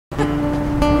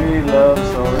We love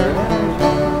solar energy.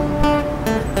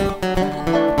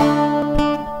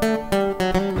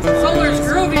 Solar's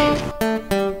groovy!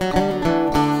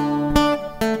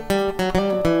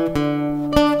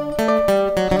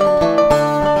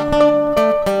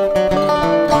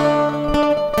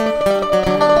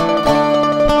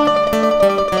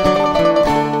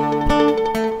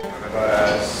 About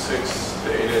a 6 to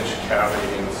 8 inch cavity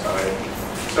inside.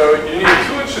 So you need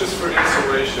 2 inches for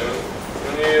insulation.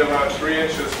 You need about 3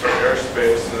 inches for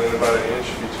airspace, and then about 1 inch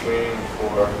between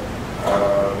for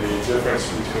the difference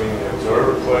between the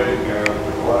absorber plate and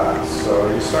the glass. So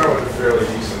you start with a fairly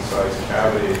decent sized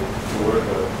cavity to work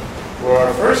with. Well,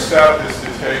 our first step is to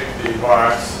take the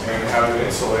box and have it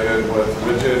insulated with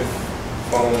rigid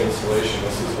foam insulation.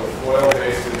 This is a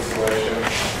foil-based insulation.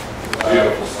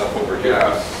 Beautiful stuff over here.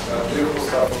 Yeah, beautiful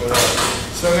stuff over there.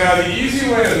 So now the easy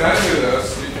way to measure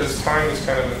this, because time is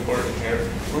kind of important here,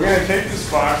 we're going to take this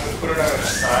box and put it on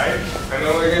its side, and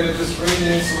then we're going to just bring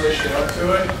the insulation up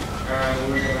to it,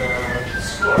 and we're going to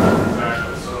score it.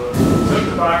 Exactly. So set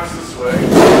the box this way.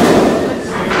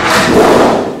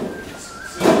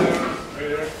 Sit down, right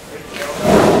there.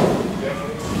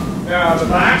 Now the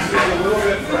box is a little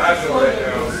bit fragile right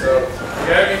now, so you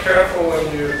got to be careful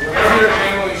whenever you're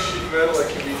handling sheet metal, it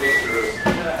can be dangerous.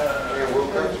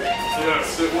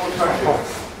 Yes, it won't touch you.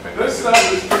 This stuff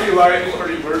is pretty light and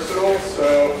pretty versatile,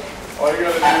 so all you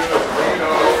got to do is bring it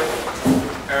over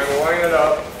and line it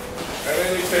up, and then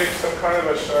you take some kind of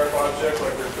a sharp object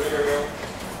like your fingernail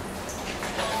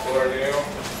or a nail,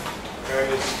 and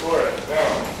you score it. Now,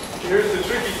 here's the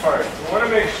tricky part. You want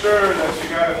to make sure that you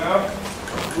got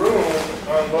enough room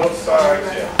on both sides,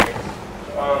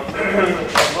 on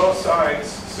both sides,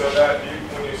 so that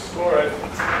when you score it,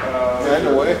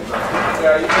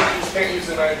 yeah, you can't use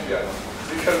a knife yet,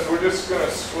 because we're just going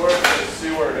to score it to see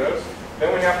where it is.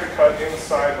 Then we have to cut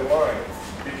inside the line,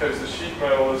 because the sheet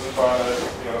metal is about a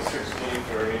 16th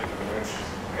or an 1/8 of an inch,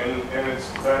 and it's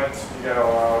bent. You got to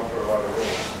allow for a lot of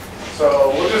room.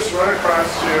 So we'll just run across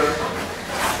here,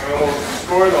 and we'll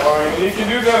score the line. And you can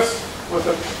do this with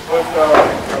a pencil,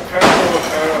 a pen,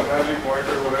 a magic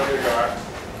marker, whatever you got.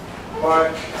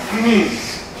 But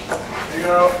you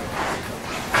go.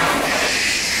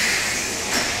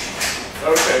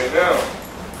 Okay,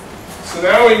 so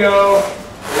now we know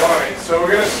the line. So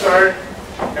we're going to start,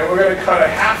 and we're going to cut a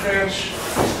 1/2 inch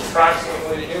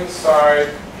approximately inside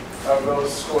of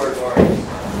those scored lines.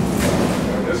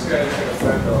 And this guy's going to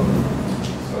bend over,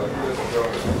 so he doesn't go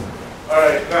in. All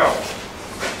right, now,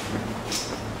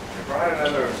 I brought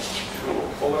another tool.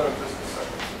 Hold on just a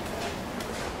second.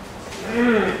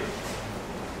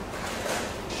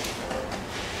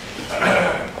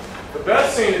 The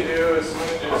best thing to do is to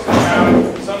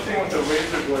have something with a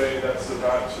razor blade that's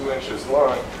about 2 inches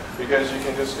long, because you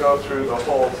can just go through the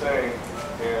whole thing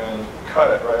and cut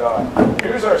it right off.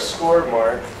 Here's our score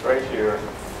mark right here.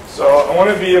 So I want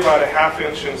to be about a 1/2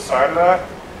 inch inside of that,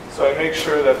 so I make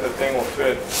sure that the thing will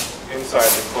fit inside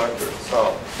the collector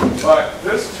itself. But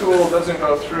this tool doesn't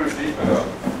go through deep enough,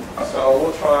 so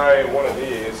we'll try one of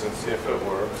these and see if it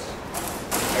works.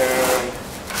 And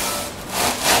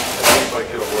like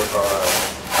it'll work all right.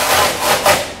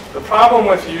 The problem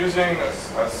with using a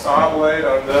saw blade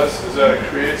on this is that it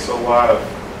creates a lot of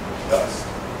dust,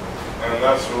 and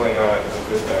that's really not a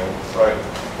good thing. But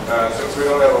since we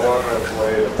don't have a long enough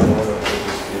blade at the moment, we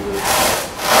just use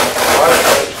a lot of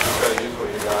times you just gotta use what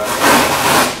you got.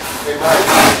 Hey, Mike.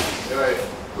 Right.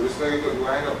 Would this thing could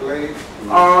line a blade?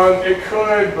 It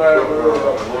could, but it really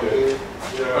don't need it.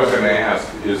 I was going to ask,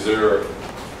 is there?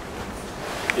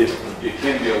 It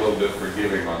can be a little bit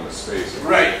forgiving on the space.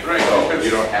 Right. So you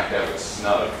don't have to have it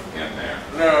snug in there.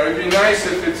 No, it'd be nice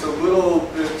if it's a little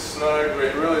bit snug,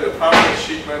 but really the problem with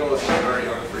sheet metal is it's very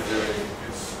unforgiving.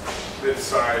 It's this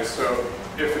size, so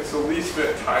if it's the least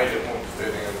bit tight, it won't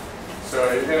fit in. So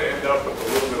you're going to end up with a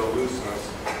little bit of looseness.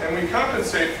 And we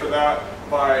compensate for that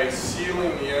by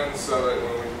sealing the end so that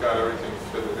when we've got everything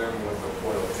fitted in with the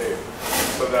foil tape,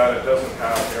 so that it doesn't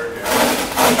have air gaps.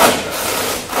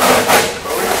 So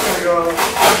we're just going to go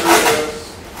through this.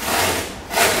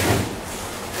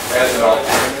 As an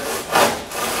alternative.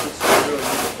 It's really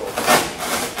useful.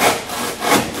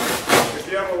 If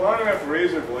you have a long enough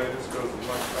razor blade, this goes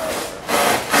much faster.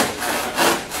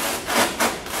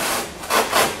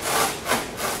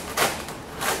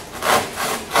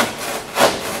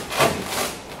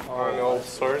 On all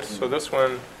sorts. So this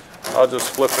one, I'll just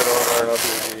flip it over and I'll do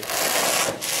a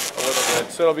little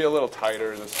bit. So it'll be a little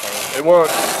tighter this time. It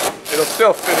won't. It'll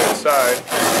still fit inside.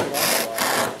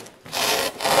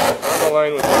 The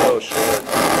line was a little short.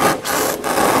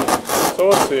 So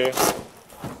we'll see.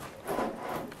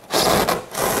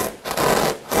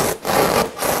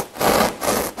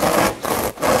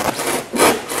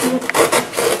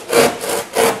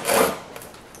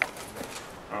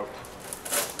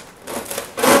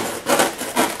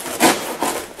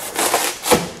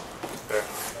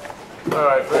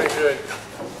 Alright, very good.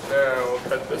 Now we'll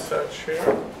cut this out here.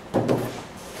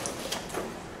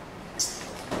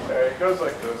 Okay, it goes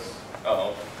like this.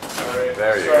 Oh. Alright,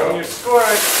 There you so go. when you score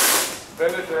it,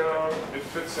 bend it down, it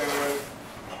fits in with,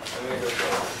 and then it goes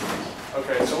down.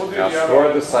 Okay, so we'll do Now the other score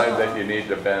one. the side that you need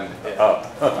to bend up.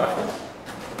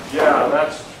 Yeah,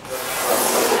 that's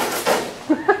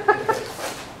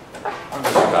I'm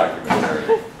just a documentary.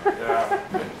 yeah.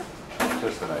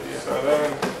 Just an idea. So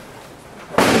then,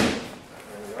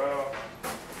 there you go.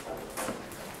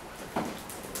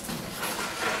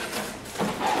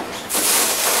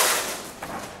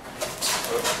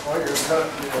 Oh, you're cut.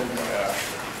 Yeah.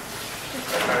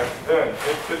 Okay, then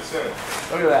it fits in.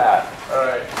 Look at that. All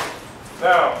right.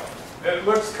 Now, it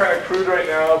looks kind of crude right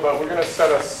now, but we're going to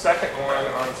set a second one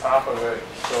on top of it,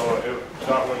 so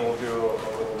that one will do a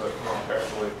little bit more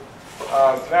carefully.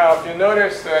 Now, if you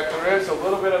notice that there is a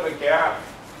little bit of a gap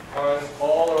on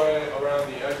all the way around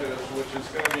the edges, which is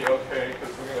going to be okay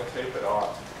because we're going to tape it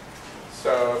off.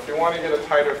 So if you want to get a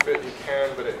tighter fit, you can,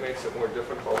 but it makes it more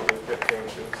difficult to get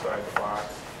things inside the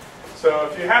box. So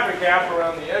if you have a gap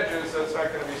around the edges, that's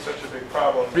not going to be such a big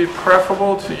problem. It would be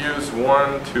preferable to use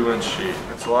 1 2-inch sheet.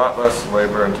 It's a lot less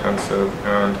labor intensive,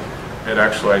 and it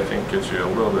actually, I think, gives you a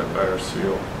little bit better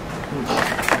seal.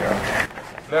 Yeah.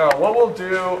 Now, what we'll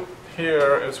do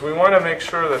here is we want to make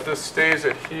sure that this stays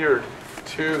adhered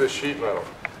to the sheet metal.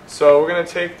 So we're going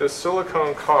to take the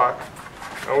silicone caulk,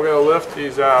 and we're going to lift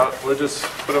these out. We'll just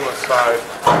put them aside.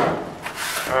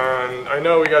 And I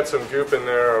know we got some goop in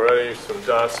there already, some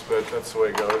dust, but that's the way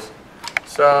it goes.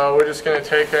 So we're just going to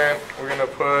take it, we're going to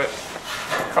put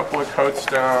a couple of coats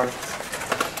down.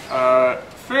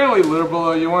 Fairly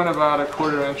liberal, you want about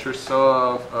 1/4 inch or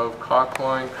so of caulk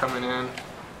line coming in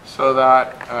so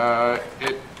that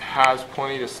it has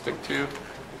plenty to stick to.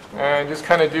 And just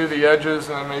kind of do the edges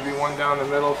and then maybe one down the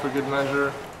middle for good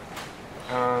measure.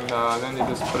 And then you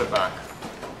just put it back.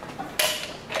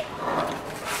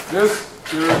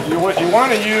 What you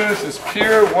want to use is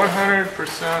pure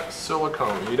 100%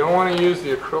 silicone. You don't want to use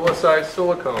the acrylicized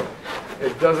silicone.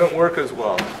 It doesn't work as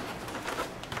well.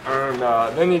 And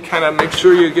then you kind of make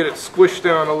sure you get it squished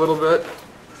down a little bit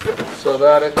so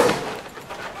that it's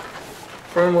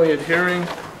firmly adhering.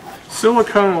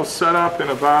 Silicone will set up in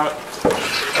about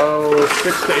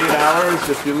 6 to 8 hours.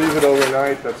 If you leave it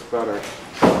overnight, that's better.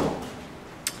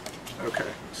 Okay,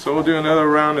 so we'll do another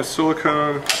round of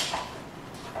silicone.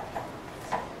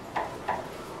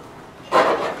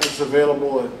 It's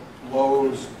available at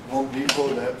Lowe's, Home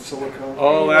Depot, that silicone.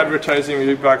 All advertising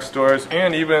big box stores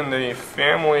and even the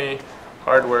family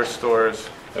hardware stores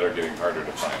That are getting harder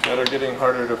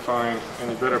to find.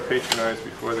 and you better patronize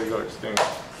before they go extinct.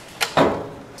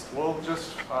 We'll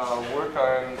just work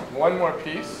on one more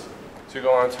piece to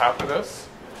go on top of this,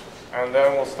 and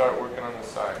then we'll start working on the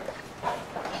side.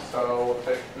 So we'll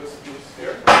take this piece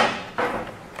here.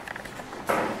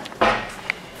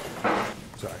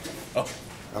 Sorry. Oh,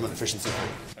 I'm an efficiency.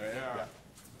 Yeah.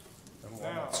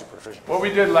 Now, Super efficient. what we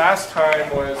did last time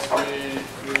was we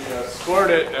scored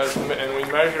it and we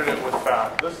measured it with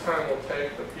fat. This time we'll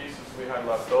take the pieces we had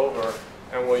left over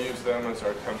and we'll use them as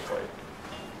our template.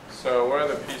 So where are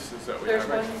the pieces that we have?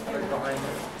 There's one behind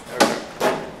Okay.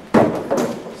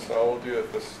 So we'll do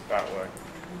it that way.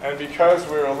 And because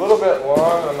we're a little bit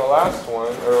long on the last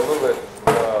one, or a little bit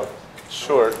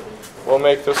short, we'll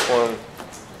make this one.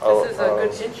 This is a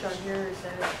good inch on here, is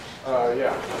that?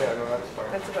 Yeah, no, that's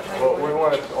fine. That's about Well, we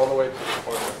want it all the way to the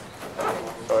corner.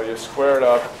 So you square it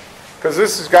up. Because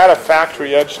this has got a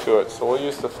factory edge to it, so we'll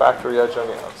use the factory edge on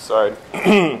the outside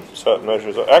so it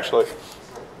measures up. Actually,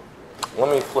 let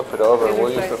me flip it over.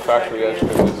 We'll use the factory edge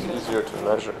because it's easier to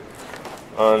measure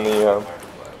on the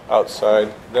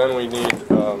outside. Then we need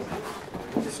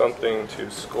something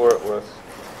to score it with.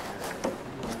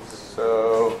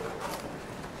 So,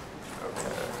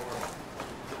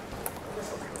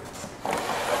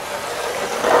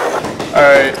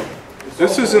 alright,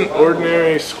 this is an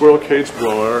ordinary squirrel cage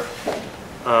blower.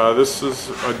 This is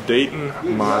a Dayton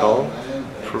model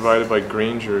provided by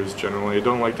Granger's generally. I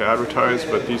don't like to advertise,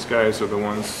 but these guys are the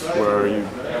ones where you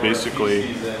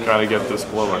basically got to get this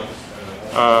blower.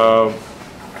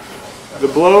 The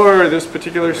blower, this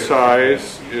particular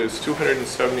size, is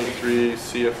 273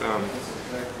 CFM,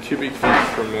 cubic feet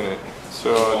per minute.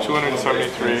 So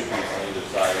 273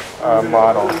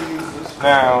 model.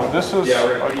 Now, this is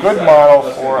a good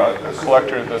model for a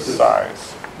collector this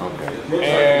size.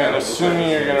 And assuming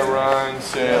you're going to run,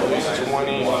 say, at least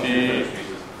 20 feet,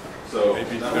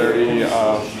 maybe 30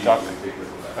 of duct,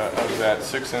 of that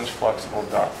 6-inch flexible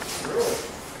duct.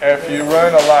 If you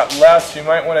run a lot less, you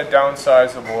might want to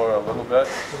downsize the blower a little bit,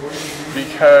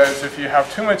 because if you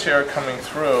have too much air coming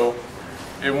through,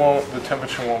 the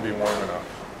temperature won't be warm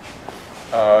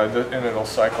enough, and it'll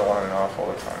cycle on and off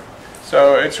all the time.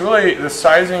 So it's really, the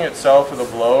sizing itself of the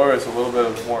blower is a little bit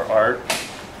of more art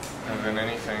than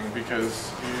anything,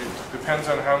 because it depends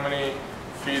on how many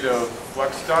feet of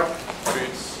flex duct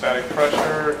creates static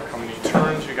pressure, how many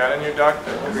turns you got in your duct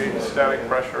that creates static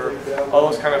pressure, all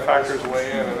those kind of factors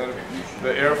weigh in, and then the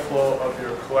airflow of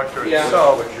your collector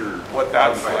itself, what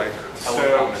that's like.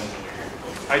 So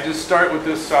I just start with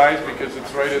this size because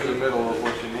it's right in the middle of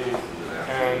what you need.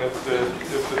 And if the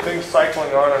thing's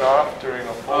cycling on and off during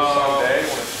a full sun day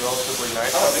when it's relatively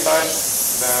nice outside,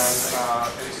 then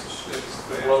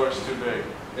the blower's too big.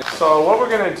 So what we're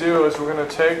going to do is we're going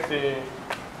to take the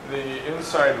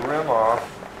inside rim off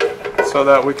so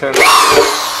that we can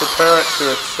prepare it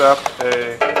to accept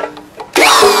a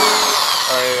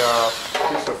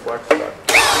piece of flex duct.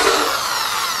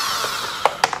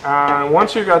 And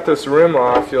once you got this rim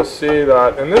off, you'll see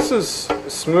that, and this is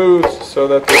smooth so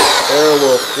that the air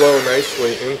will flow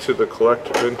nicely into the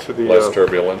collector, into the Less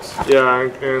turbulence. Yeah,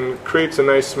 and creates a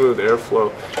nice smooth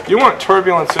airflow. You want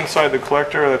turbulence inside the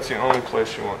collector. That's the only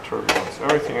place you want turbulence.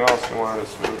 Everything else you want it as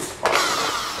smooth as possible.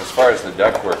 As far as the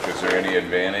ductwork, is there any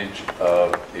advantage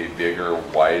of a bigger,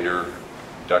 wider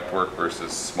ductwork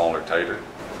versus smaller, tighter?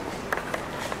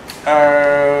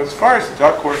 As far as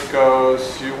ductwork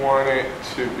goes, you want it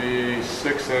to be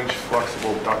 6-inch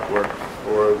flexible ductwork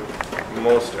for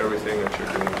most everything that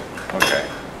you're doing. Okay.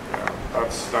 Yeah,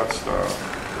 that's the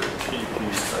key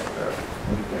piece right there.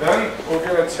 Then we're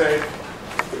going to take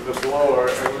the blower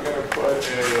and we're going to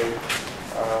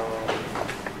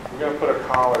put a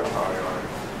collar tie on it,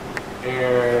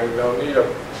 and they'll need a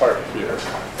part here. I'm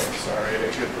sorry, I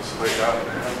didn't get this laid out.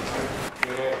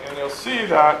 And you'll see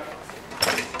that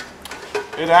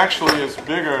it actually is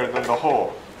bigger than the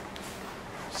hole.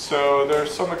 So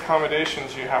there's some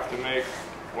accommodations you have to make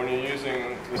when you're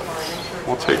using this.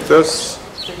 We'll take this,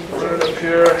 put it up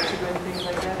here,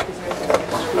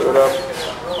 screw it up.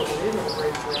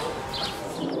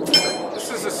 This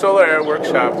is the Solar Air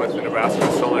Workshop with the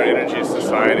Nebraska Solar Energy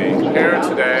Society. Here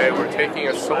today we're taking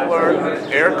a solar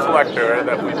air collector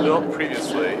that we built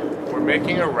previously. We're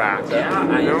making a rack, and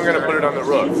then we're going to put it on the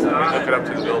roof and hook it up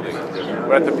to the building.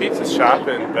 We're at the pizza shop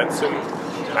in Benson.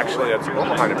 Actually, that's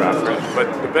Omaha, Nebraska,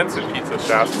 but the Benson Pizza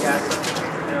Shop.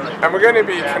 And we're going to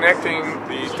be connecting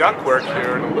the ductwork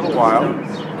here in a little while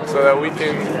so that we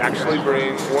can actually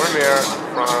bring warm air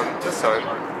from the sun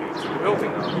to the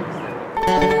building.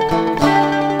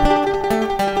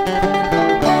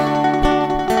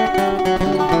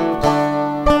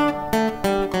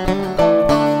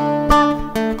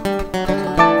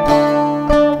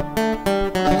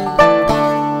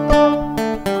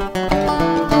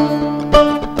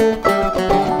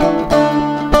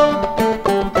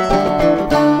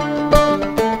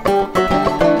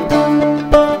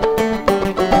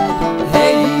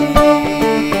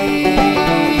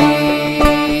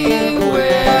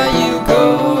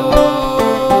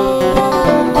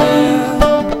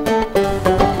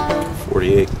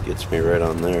 Gets me right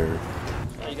on there.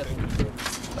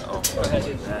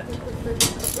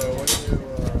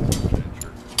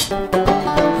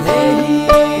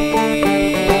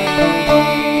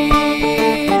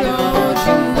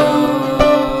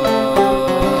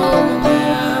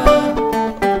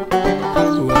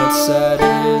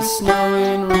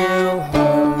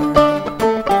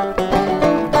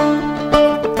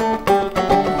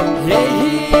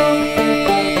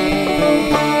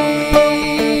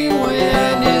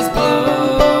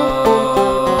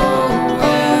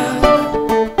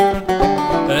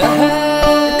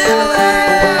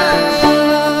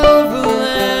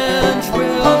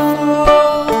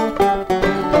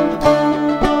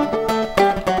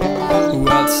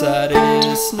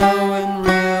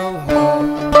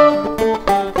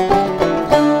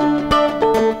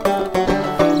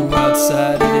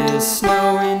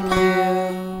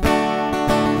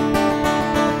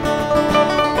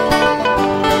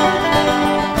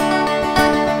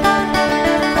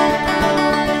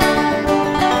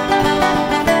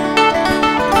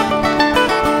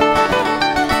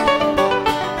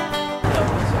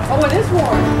 Oh, it is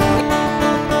warm.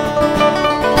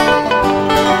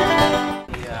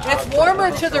 It's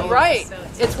warmer to the right.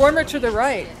 It's warmer to the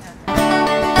right.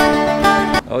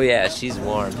 Oh yeah, she's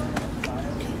warm.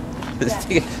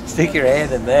 Stick your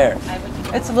hand in there.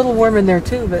 It's a little warm in there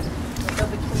too, but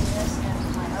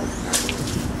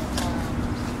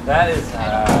that is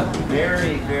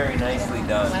very, very nicely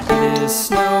done. It is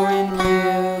snowing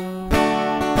real.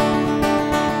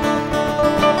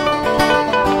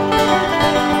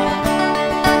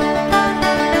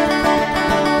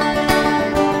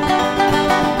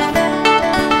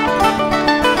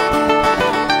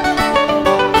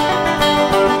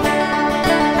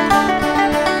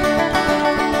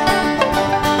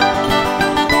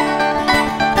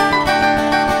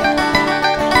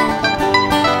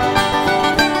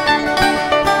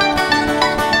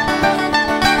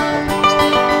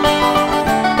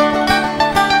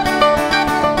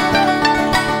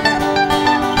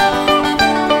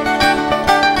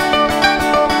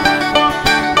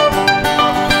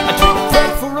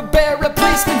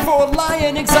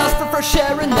 lion exhaust for fresh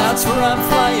air, and that's where I'm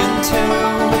flying to.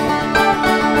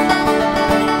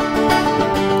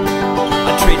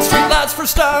 I trade streetlights for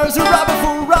stars, a robin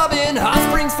for robin, hot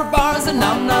springs for bars, and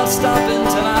I'm not stopping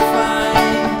till I find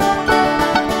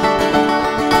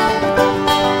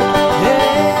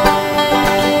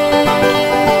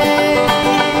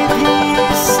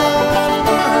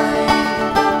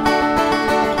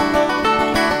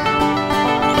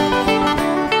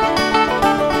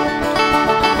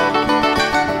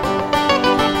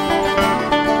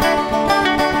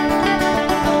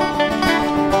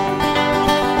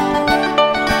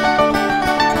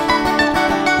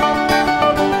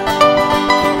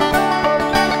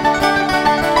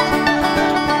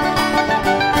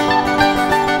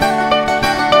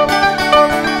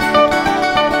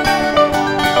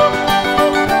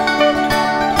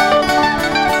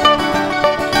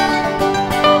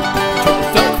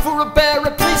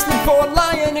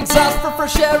exhaust for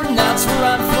fresh air, and that's where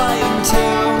I'm flying to.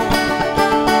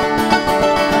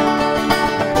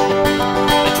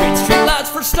 I trade streetlights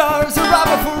for stars, a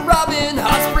robin for robin,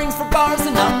 hot springs for bars,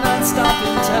 and I'm not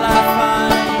stopping till I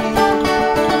find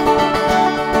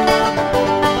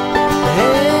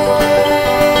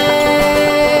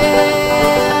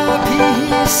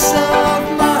peace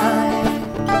of mind.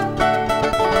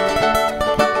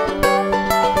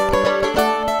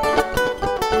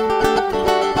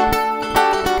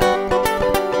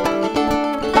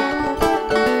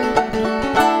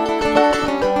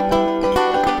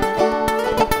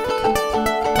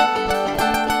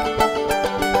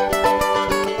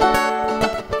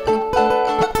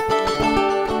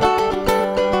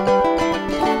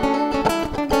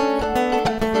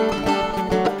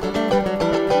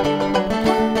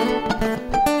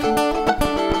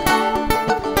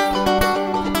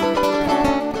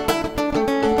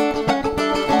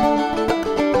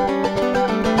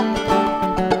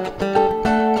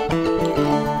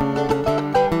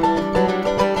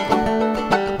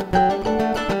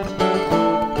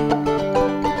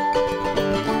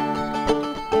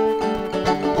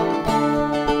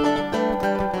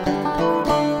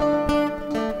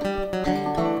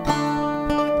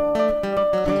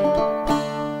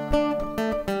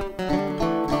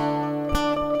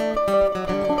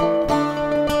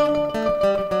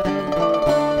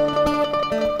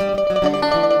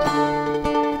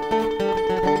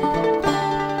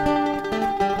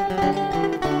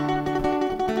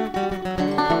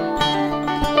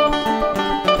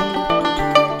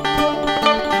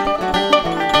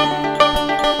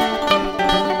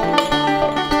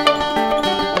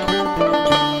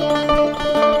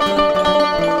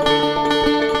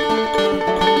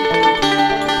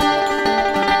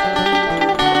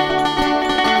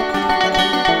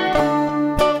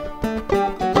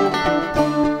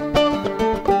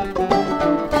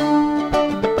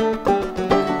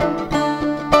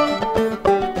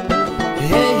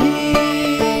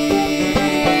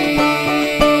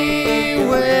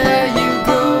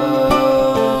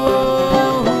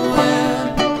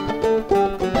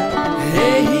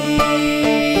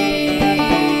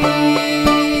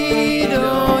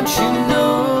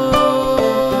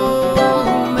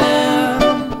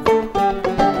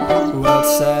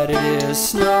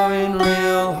 Snowing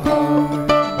real hard.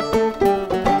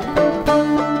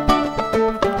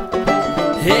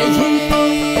 Hey,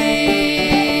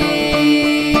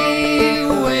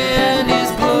 wind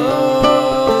is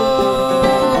blowing.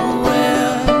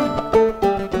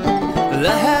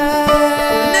 The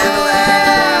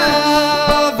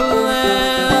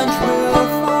avalanche will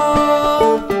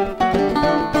fall.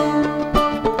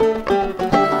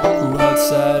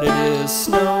 Outside it is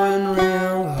snowing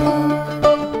real hard.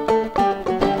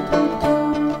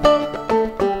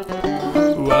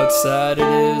 Outside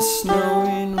it is snow.